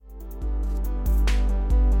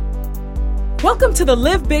Welcome to the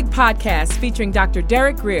Live Big podcast featuring Dr.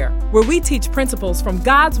 Derek Grier, where we teach principles from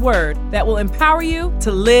God's Word that will empower you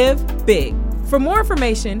to live big. For more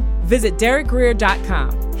information, visit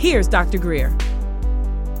derekgrier.com. Here's Dr. Grier.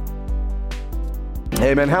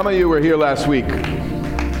 Hey, man, how many of you were here last week?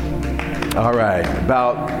 All right,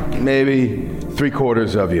 about maybe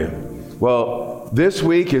 3/4 of you. Well, this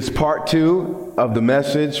week is part 2 of the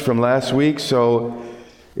message from last week, so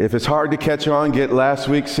if it's hard to catch on, get last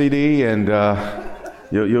week's CD, and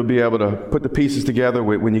you'll be able to put the pieces together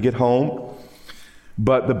when you get home.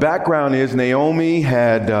 But the background is Naomi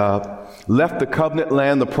had left the covenant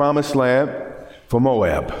land, the promised land, for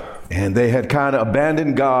Moab. And they had kind of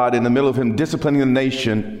abandoned God in the middle of him disciplining the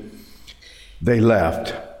nation. They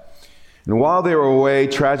left. And while they were away,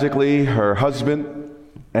 tragically, her husband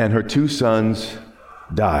and her 2 sons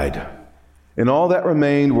died. And all that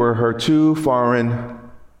remained were her 2 foreign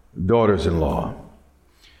daughters-in-law.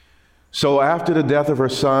 So after the death of her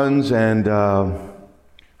sons and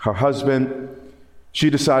her husband, she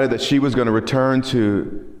decided that she was going to return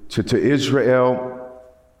to Israel.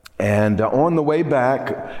 And on the way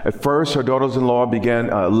back, at first her daughters-in-law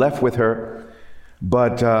left with her,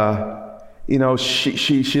 but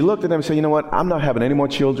she looked at them and said, "You know what? I'm not having any more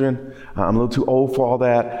children. I'm a little too old for all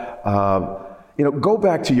that. Go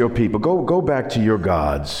back to your people. Go back to your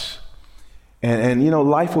gods." And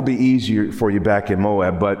life will be easier for you back in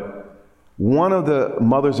Moab. But one of the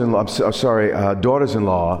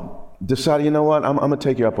daughters-in-law decided, "You know what? I'm going to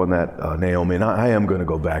take you up on that, Naomi, and I am going to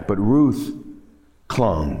go back." But Ruth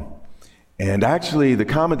clung. And actually, the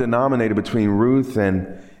common denominator between Ruth and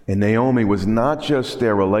Naomi was not just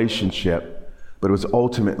their relationship, but it was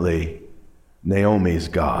ultimately Naomi's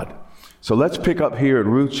God. So let's pick up here at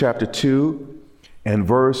Ruth chapter 2 and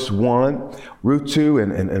verse 1. Ruth 2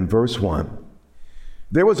 and verse 1.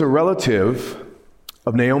 There was a relative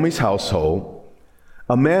of Naomi's household,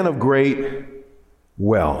 a man of great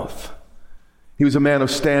wealth. He was a man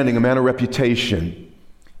of standing, a man of reputation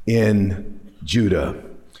in Judah.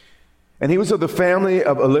 And he was of the family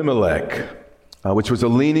of Elimelech, which was a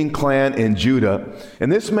leading clan in Judah.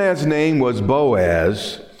 And this man's name was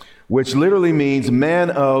Boaz, which literally means man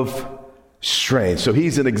of strength. So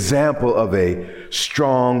he's an example of a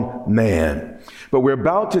strong man. But we're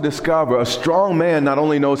about to discover a strong man not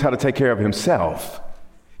only knows how to take care of himself,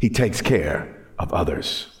 he takes care of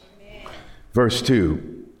others. Amen. Verse 2.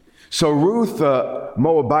 So Ruth,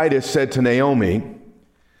 Moabitess, said to Naomi,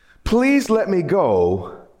 "Please let me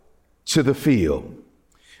go to the field."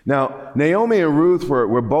 Now, Naomi and Ruth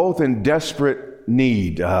were both in desperate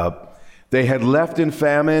need. They had left in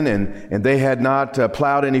famine, and they had not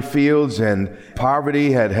plowed any fields, and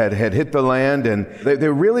poverty had hit the land, and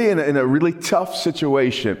they're really in a really tough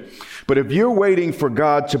situation. But if you're waiting for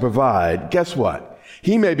God to provide, guess what?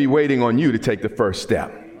 He may be waiting on you to take the first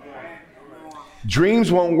step. Dreams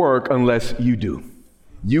won't work unless you do.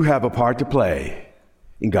 You have a part to play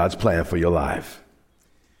in God's plan for your life.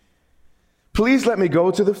 "Please let me go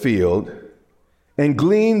to the field and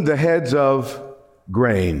glean the heads of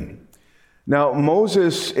grain." Now,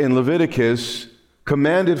 Moses in Leviticus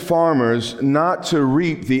commanded farmers not to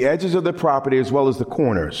reap the edges of the property as well as the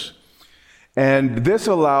corners. And this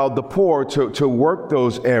allowed the poor to work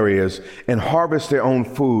those areas and harvest their own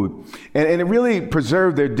food. And it really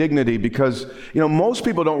preserved their dignity because, most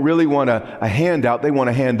people don't really want a handout, they want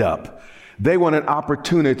a hand up. They want an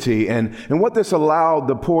opportunity. And what this allowed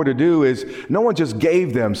the poor to do is no one just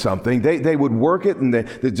gave them something. They would work it in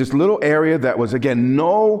this little area that was, again,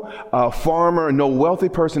 no farmer, no wealthy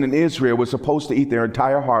person in Israel was supposed to eat their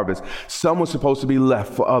entire harvest. Some was supposed to be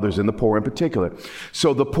left for others, and the poor in particular.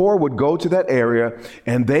 So the poor would go to that area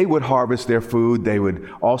and they would harvest their food. They would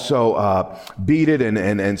also beat it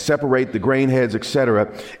and separate the grain heads, etc.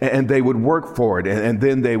 And they would work for it. And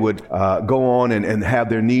then they would go on and have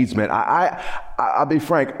their needs met. I'll be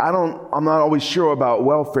frank, I'm not always sure about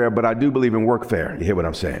welfare, but I do believe in workfare. You hear what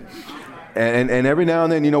I'm saying? And every now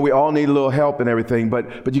and then, we all need a little help and everything,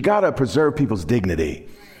 but you got to preserve people's dignity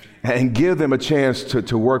and give them a chance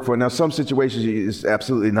to work for it. Now, some situations it's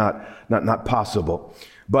absolutely not possible.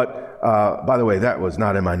 But by the way, that was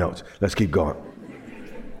not in my notes. Let's keep going.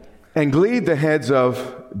 "And glean the heads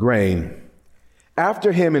of grain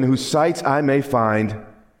after him in whose sights I may find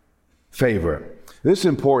favor." This is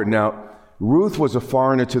important. Now, Ruth was a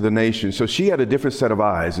foreigner to the nation, so she had a different set of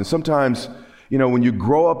eyes. And sometimes, when you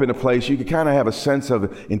grow up in a place, you can kind of have a sense of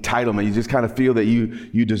entitlement. You just kind of feel that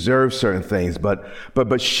you deserve certain things. But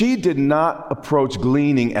she did not approach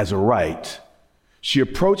gleaning as a right. She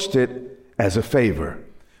approached it as a favor.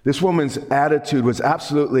 This woman's attitude was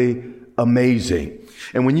absolutely amazing.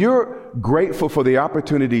 And when you're grateful for the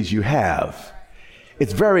opportunities you have,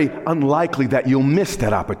 it's very unlikely that you'll miss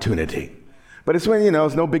that opportunity. But it's when,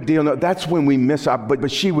 it's no big deal. No, that's when we miss out.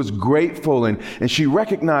 But she was grateful and she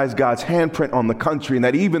recognized God's handprint on the country and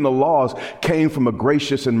that even the laws came from a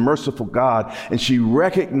gracious and merciful God. And she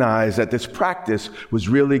recognized that this practice was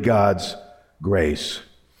really God's grace.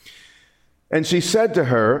 And she said to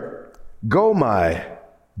her, "Go, my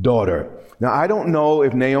daughter." Now, I don't know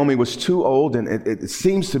if Naomi was too old, and it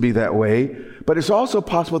seems to be that way, but it's also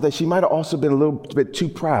possible that she might have also been a little bit too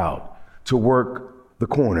proud to work the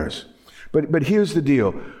corners. But here's the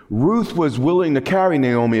deal. Ruth was willing to carry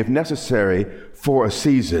Naomi if necessary for a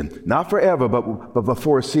season. Not forever, but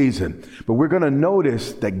for a season. But we're going to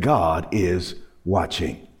notice that God is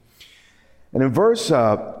watching. And in verse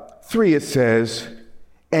 3 it says,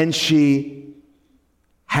 "And she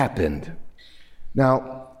happened."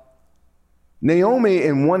 Now, Naomi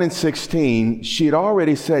in 1:16, she had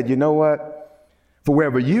already said, "You know what? For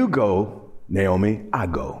wherever you go, Naomi, I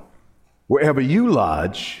go. Wherever you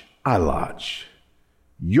lodge, I lodge.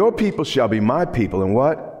 Your people shall be my people, and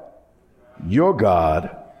what? Your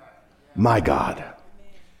God, my God."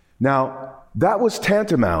 Now, that was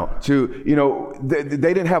tantamount to,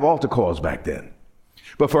 they didn't have altar calls back then.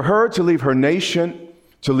 But for her to leave her nation,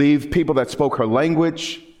 to leave people that spoke her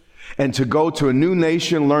language, and to go to a new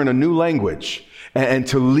nation, learn a new language, and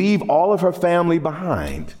to leave all of her family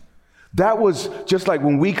behind, that was just like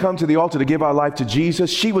when we come to the altar to give our life to Jesus,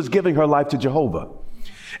 she was giving her life to Jehovah.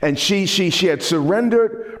 And she had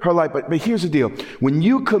surrendered her life. But here's the deal. When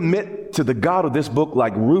you commit to the God of this book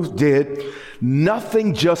like Ruth did,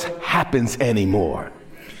 nothing just happens anymore.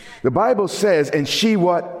 The Bible says, and she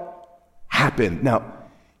what? Happened. Now,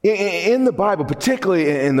 in the Bible, particularly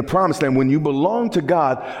in the Promised Land, when you belong to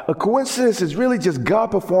God, a coincidence is really just God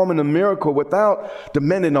performing a miracle without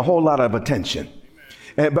demanding a whole lot of attention.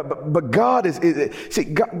 But God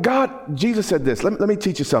God, Jesus said this. Let me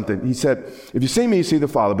teach you something. He said, "If you see me, you see the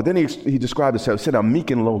Father." But then he described himself. He said, "I'm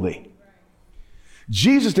meek and lowly."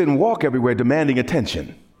 Jesus didn't walk everywhere demanding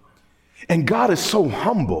attention. And God is so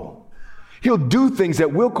humble. He'll do things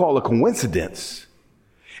that we'll call a coincidence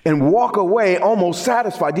and walk away almost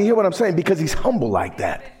satisfied. Do you hear what I'm saying? Because he's humble like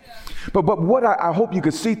that. But what I hope you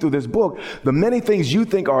can see through this book, the many things you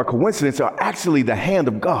think are a coincidence are actually the hand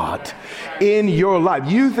of God in your life.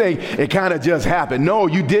 You think it kind of just happened. No,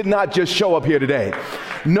 you did not just show up here today.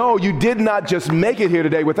 No, you did not just make it here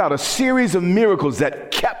today without a series of miracles that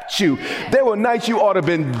kept you. There were nights you ought to have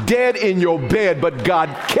been dead in your bed, but God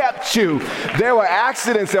kept you. There were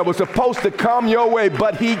accidents that were supposed to come your way,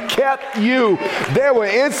 but he kept you. There were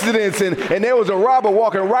incidents and there was a robber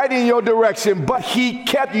walking right in your direction, but he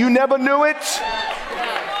kept you. You never knew it.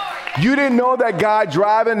 You didn't know that guy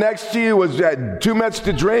driving next to you was had too much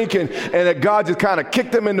to drink and that God just kind of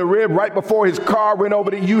kicked him in the rib right before his car went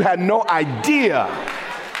over to you. You had no idea.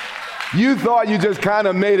 You thought you just kind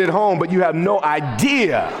of made it home, but you have no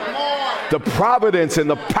idea the providence and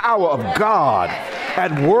the power of God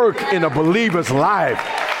at work in a believer's life.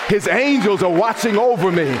 His angels are watching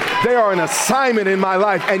over me. They are an assignment in my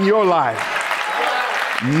life and your life.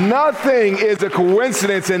 Nothing is a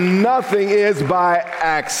coincidence and nothing is by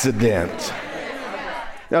accident.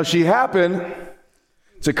 Now, she happened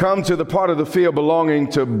to come to the part of the field belonging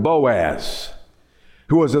to Boaz,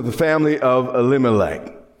 who was of the family of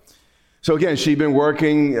Elimelech. So again, she'd been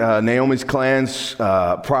working Naomi's clan's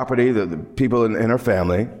property, the people in her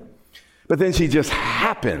family. But then she just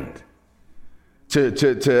happened to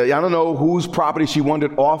I don't know whose property she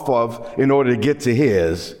wandered off of in order to get to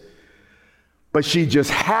his. But she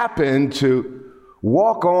just happened to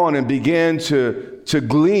walk on and begin to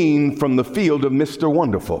glean from the field of Mr.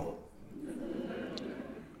 Wonderful.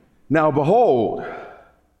 Now behold,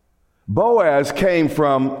 Boaz came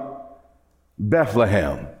from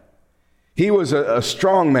Bethlehem. He was a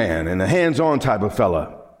strong man and a hands-on type of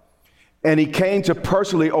fella. And he came to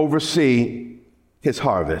personally oversee his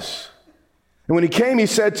harvest. And when he came, he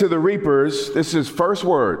said to the reapers, this is his first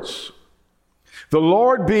words, "The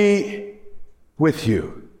Lord be with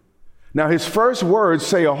you." Now, his first words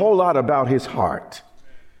say a whole lot about his heart.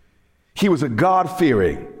 He was a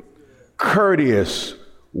God-fearing, courteous,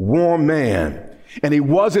 warm man. And he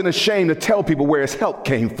wasn't ashamed to tell people where his help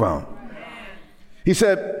came from. He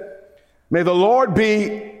said, "May the Lord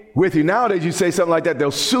be with you." Nowadays, you say something like that,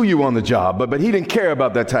 they'll sue you on the job, but he didn't care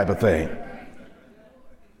about that type of thing.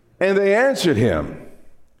 And they answered him,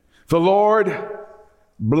 "The Lord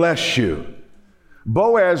bless you."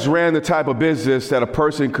 Boaz ran the type of business that a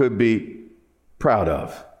person could be proud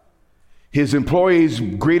of. His employees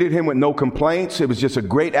greeted him with no complaints. It was just a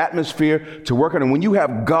great atmosphere to work on. And when you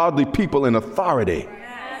have godly people in authority,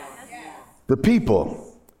 the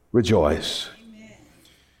people rejoice.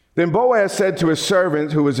 Then Boaz said to his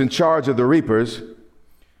servant who was in charge of the reapers,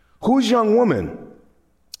 "Whose young woman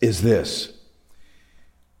is this?"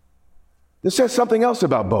 This says something else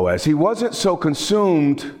about Boaz. He wasn't so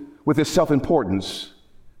consumed with his self-importance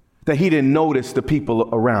that he didn't notice the people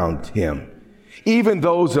around him, even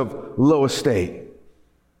those of low estate.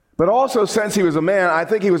 But also, since he was a man, I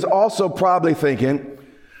think he was also probably thinking,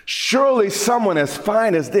 surely someone as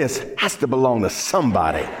fine as this has to belong to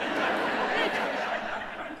somebody.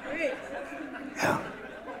 Yeah.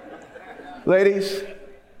 Ladies,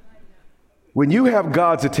 when you have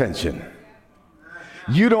God's attention,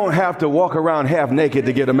 you don't have to walk around half naked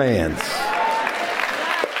to get a man's.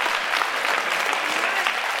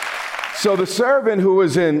 So the servant who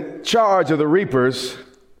was in charge of the reapers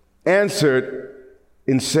answered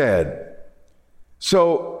and said,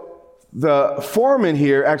 so the foreman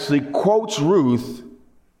here actually quotes Ruth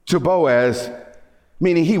to Boaz,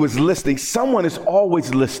 meaning he was listening. Someone is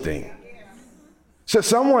always listening. So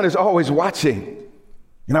someone is always watching.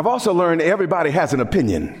 And I've also learned everybody has an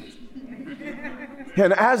opinion.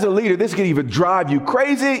 And as a leader, this can either drive you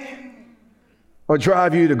crazy or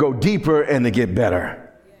drive you to go deeper and to get better.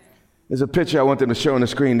 There's a picture I want them to show on the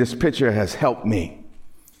screen. This picture has helped me.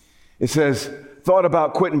 It says, thought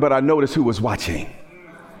about quitting, but I noticed who was watching.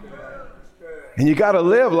 And you got to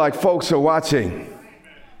live like folks are watching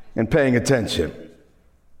and paying attention.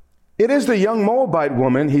 It is the young Moabite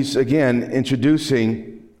woman. He's again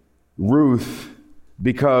introducing Ruth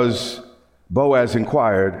because Boaz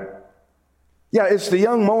inquired. Yeah, it's the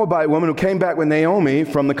young Moabite woman who came back with Naomi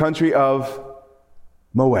from the country of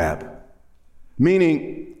Moab,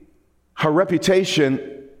 meaning her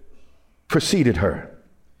reputation preceded her.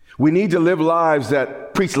 We need to live lives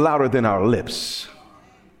that preach louder than our lips.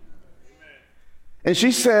 And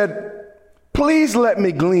she said, please let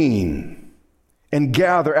me glean and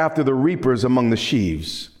gather after the reapers among the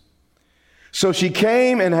sheaves. So she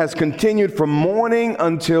came and has continued from morning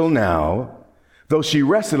until now, though she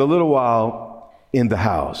rested a little while in the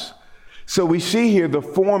house. So we see here the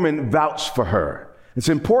foreman vouched for her. It's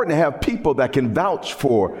important to have people that can vouch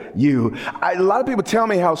for you. A lot of people tell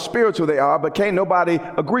me how spiritual they are, but can't nobody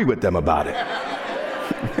agree with them about it.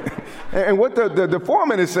 And what the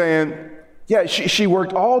foreman is saying, yeah, she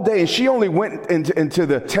worked all day and she only went into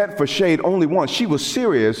the tent for shade only once. She was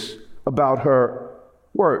serious about her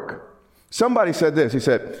work. Somebody said this. He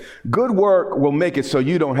said, good work will make it so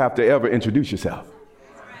you don't have to ever introduce yourself.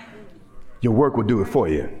 Your work will do it for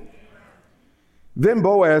you. Then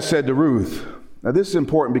Boaz said to Ruth, now this is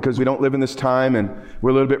important because we don't live in this time and we're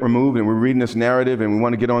a little bit removed and we're reading this narrative and we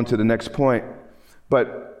want to get on to the next point.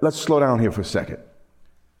 But let's slow down here for a second.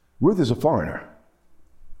 Ruth is a foreigner.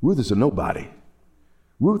 Ruth is a nobody.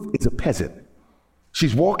 Ruth is a peasant.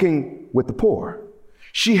 She's walking with the poor.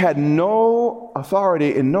 She had no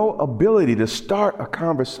authority and no ability to start a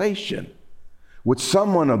conversation with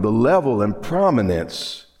someone of the level and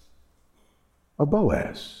prominence of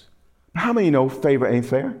Boaz. How many know favor ain't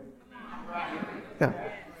fair? Yeah.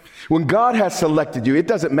 When God has selected you, it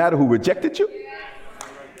doesn't matter who rejected you,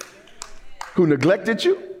 who neglected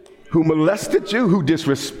you, who molested you, who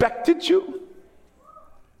disrespected you.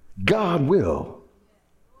 God will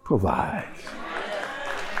provide.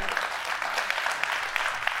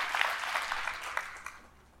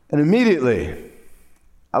 And immediately,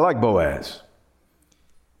 I like Boaz.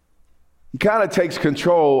 He kind of takes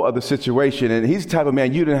control of the situation, and he's the type of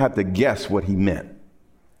man you didn't have to guess what he meant.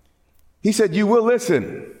 He said, you will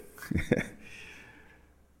listen,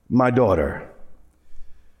 my daughter.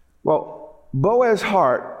 Well, Boaz's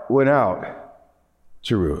heart went out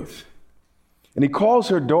to Ruth. And he calls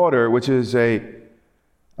her daughter, which is a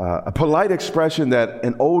polite expression that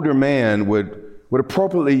an older man would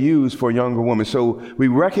appropriately use for a younger woman. So we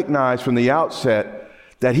recognize from the outset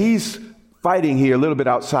that he's fighting here a little bit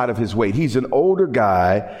outside of his weight. He's an older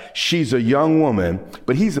guy. She's a young woman,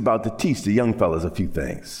 but he's about to teach the young fellas a few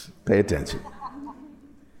things. Pay attention.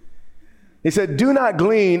 He said, do not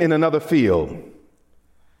glean in another field,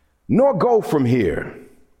 nor go from here,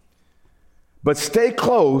 but stay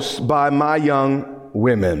close by my young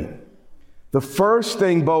women. The first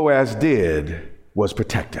thing Boaz did was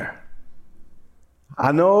protect her.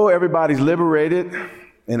 I know everybody's liberated,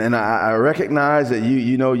 and I recognize that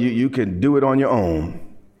you can do it on your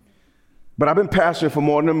own. But I've been pastoring for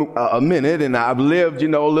more than a minute, and I've lived, a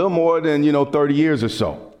little more than, 30 years or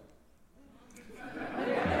so.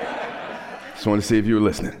 Just want to see if you were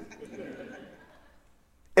listening.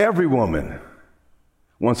 Every woman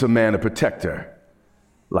wants a man to protect her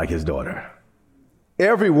like his daughter.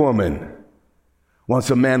 Every woman wants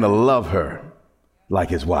a man to love her like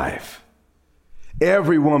his wife.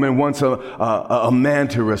 Every woman wants a man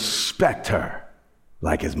to respect her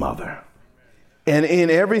like his mother. And in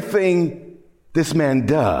everything this man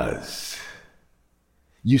does,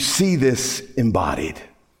 you see this embodied.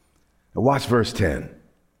 Now watch verse 10.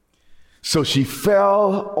 So she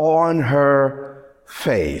fell on her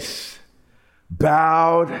face,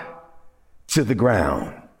 bowed to the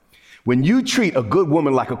ground. When you treat a good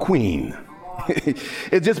woman like a queen,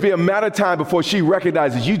 it'd just be a matter of time before she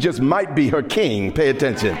recognizes you just might be her king. Pay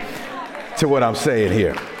attention to what I'm saying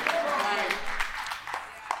here.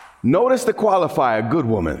 Notice the qualifier, good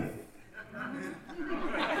woman.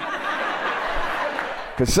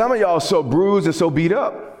 Because some of y'all are so bruised and so beat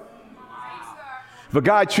up. If a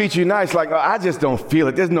guy treats you nice, like, oh, I just don't feel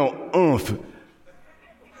it. There's no oomph.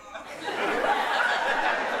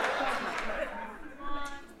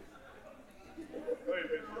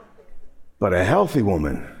 But a healthy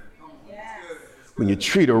woman, when you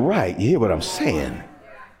treat her right, you hear what I'm saying?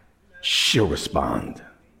 She'll respond.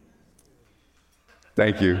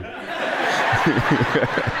 Thank you.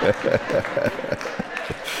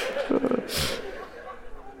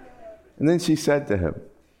 And then she said to him,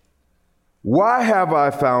 why have I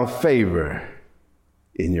found favor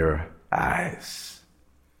in your eyes?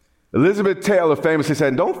 Elizabeth Taylor famously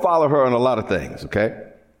said, don't follow her on a lot of things, okay?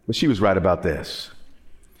 But she was right about this.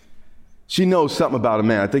 She knows something about a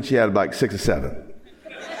man. I think she had like 6 or 7.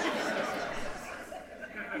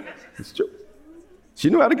 It's true. She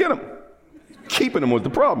knew how to get him. Keeping him was the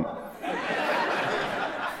problem.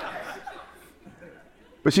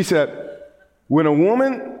 But she said, when a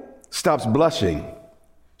woman stops blushing,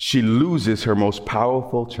 she loses her most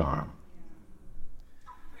powerful charm.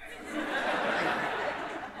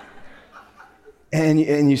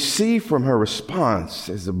 And you see from her response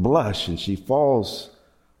as a blush, and she falls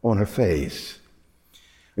on her face.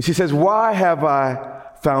 And she says, why have I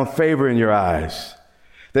found favor in your eyes,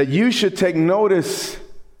 that you should take notice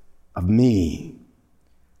of me,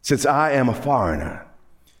 since I am a foreigner?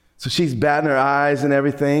 So she's batting her eyes and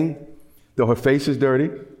everything, though her face is dirty,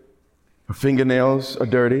 her fingernails are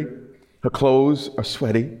dirty, her clothes are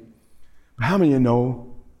sweaty. But how many of you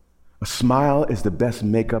know a smile is the best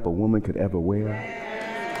makeup a woman could ever wear?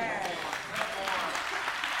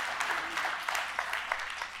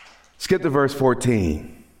 Skip to verse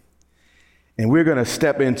 14. And we're going to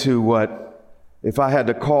step into what, if I had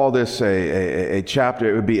to call this a chapter,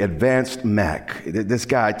 it would be Advanced Mac. This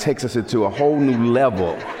guy takes us into a whole new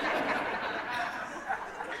level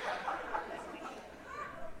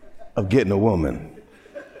of getting a woman.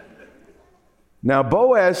 Now,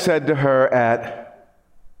 Boaz said to her at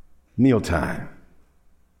mealtime.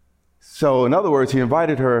 So, in other words, he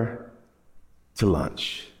invited her to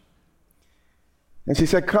lunch. And she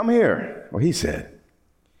said, come here, or he said,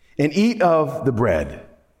 and eat of the bread.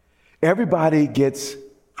 Everybody gets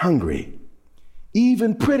hungry.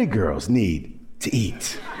 Even pretty girls need to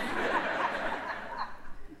eat.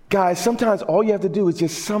 Guys, sometimes all you have to do is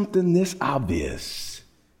just something this obvious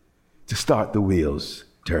to start the wheels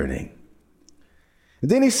turning.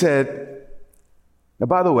 And then he said, now,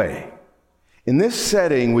 by the way, in this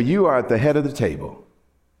setting where you are at the head of the table,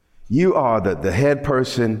 you are the head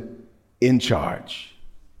person in charge.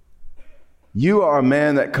 You are a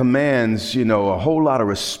man that commands, a whole lot of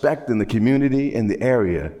respect in the community, in the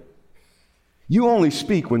area. You only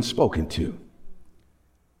speak when spoken to.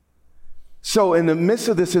 So in the midst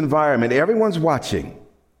of this environment, everyone's watching.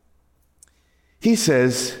 He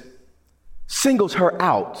says, singles her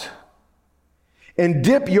out and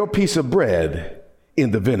dip your piece of bread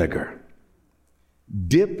in the vinegar.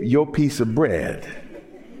 Dip your piece of bread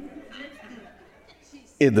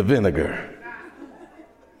in the vinegar.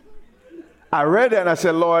 I read that and I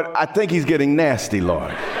said, Lord, I think he's getting nasty,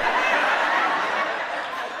 Lord.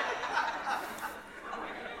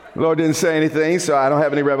 Lord didn't say anything, so I don't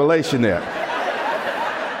have any revelation there.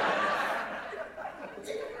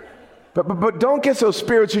 But don't get so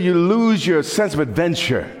spiritual you lose your sense of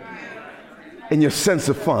adventure and your sense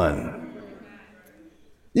of fun.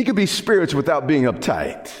 You can be spiritual without being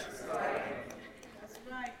uptight.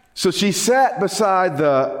 So she sat beside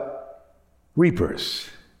the reapers.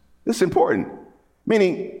 This is important.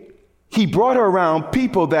 Meaning, he brought her around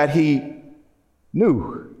people that he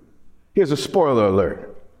knew. Here's a spoiler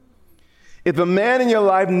alert. If a man in your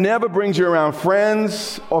life never brings you around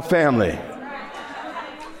friends or family,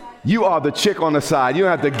 you are the chick on the side. You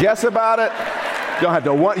don't have to guess about it. You don't have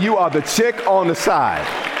to want. You are the chick on the side.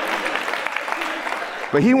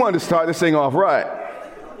 But he wanted to start this thing off right.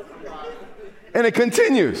 And it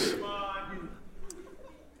continues.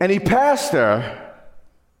 And he passed her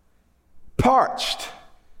parched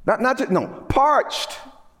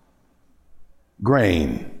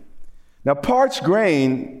grain. Now, parched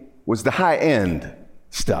grain was the high-end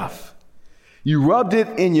stuff. You rubbed it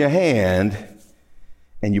in your hand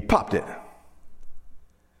and you popped it.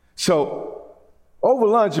 So, over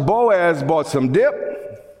lunch, Boaz bought some dip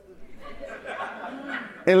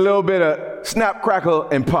and a little bit of snap, crackle,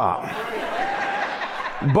 and pop.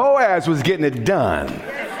 Boaz was getting it done.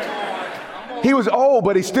 He was old,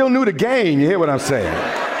 but he still knew the game. You hear what I'm saying?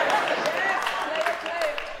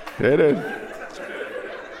 It is.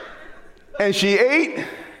 And she ate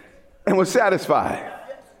and was satisfied.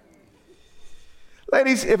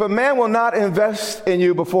 Ladies, if a man will not invest in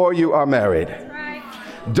you before you are married,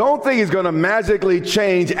 don't think he's going to magically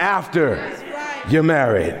change after you're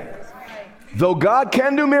married. Though God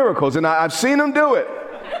can do miracles, and I've seen him do it.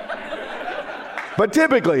 But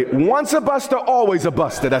typically, once a buster, always a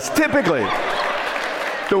buster. That's typically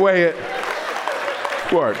the way it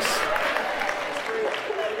works.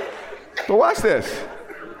 But watch this.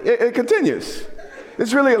 It continues.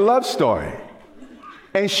 It's really a love story.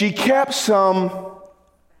 And she kept some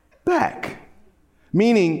back,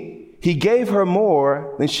 meaning he gave her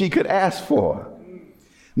more than she could ask for.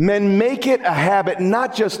 Men, make it a habit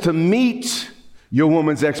not just to meet your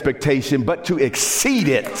woman's expectation, but to exceed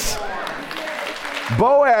it.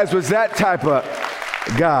 Boaz was that type of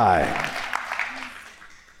guy.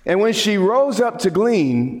 And when she rose up to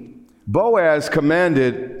glean, Boaz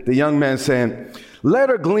commanded the young man, saying, let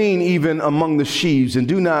her glean even among the sheaves and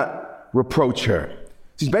do not reproach her.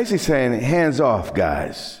 She's basically saying, hands off,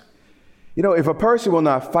 guys. You know, if a person will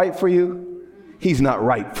not fight for you, he's not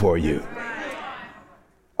right for you.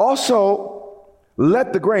 Also,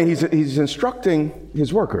 let the grain, he's instructing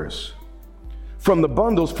his workers, from the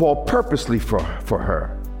bundles fall purposely for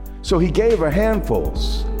her. So he gave her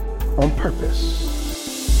handfuls on purpose.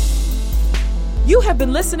 You have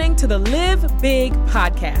been listening to the Live Big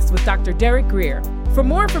podcast with Dr. Derek Grier. For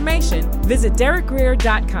more information, visit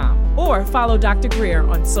DerekGrier.com or follow Dr. Grier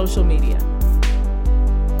on social media.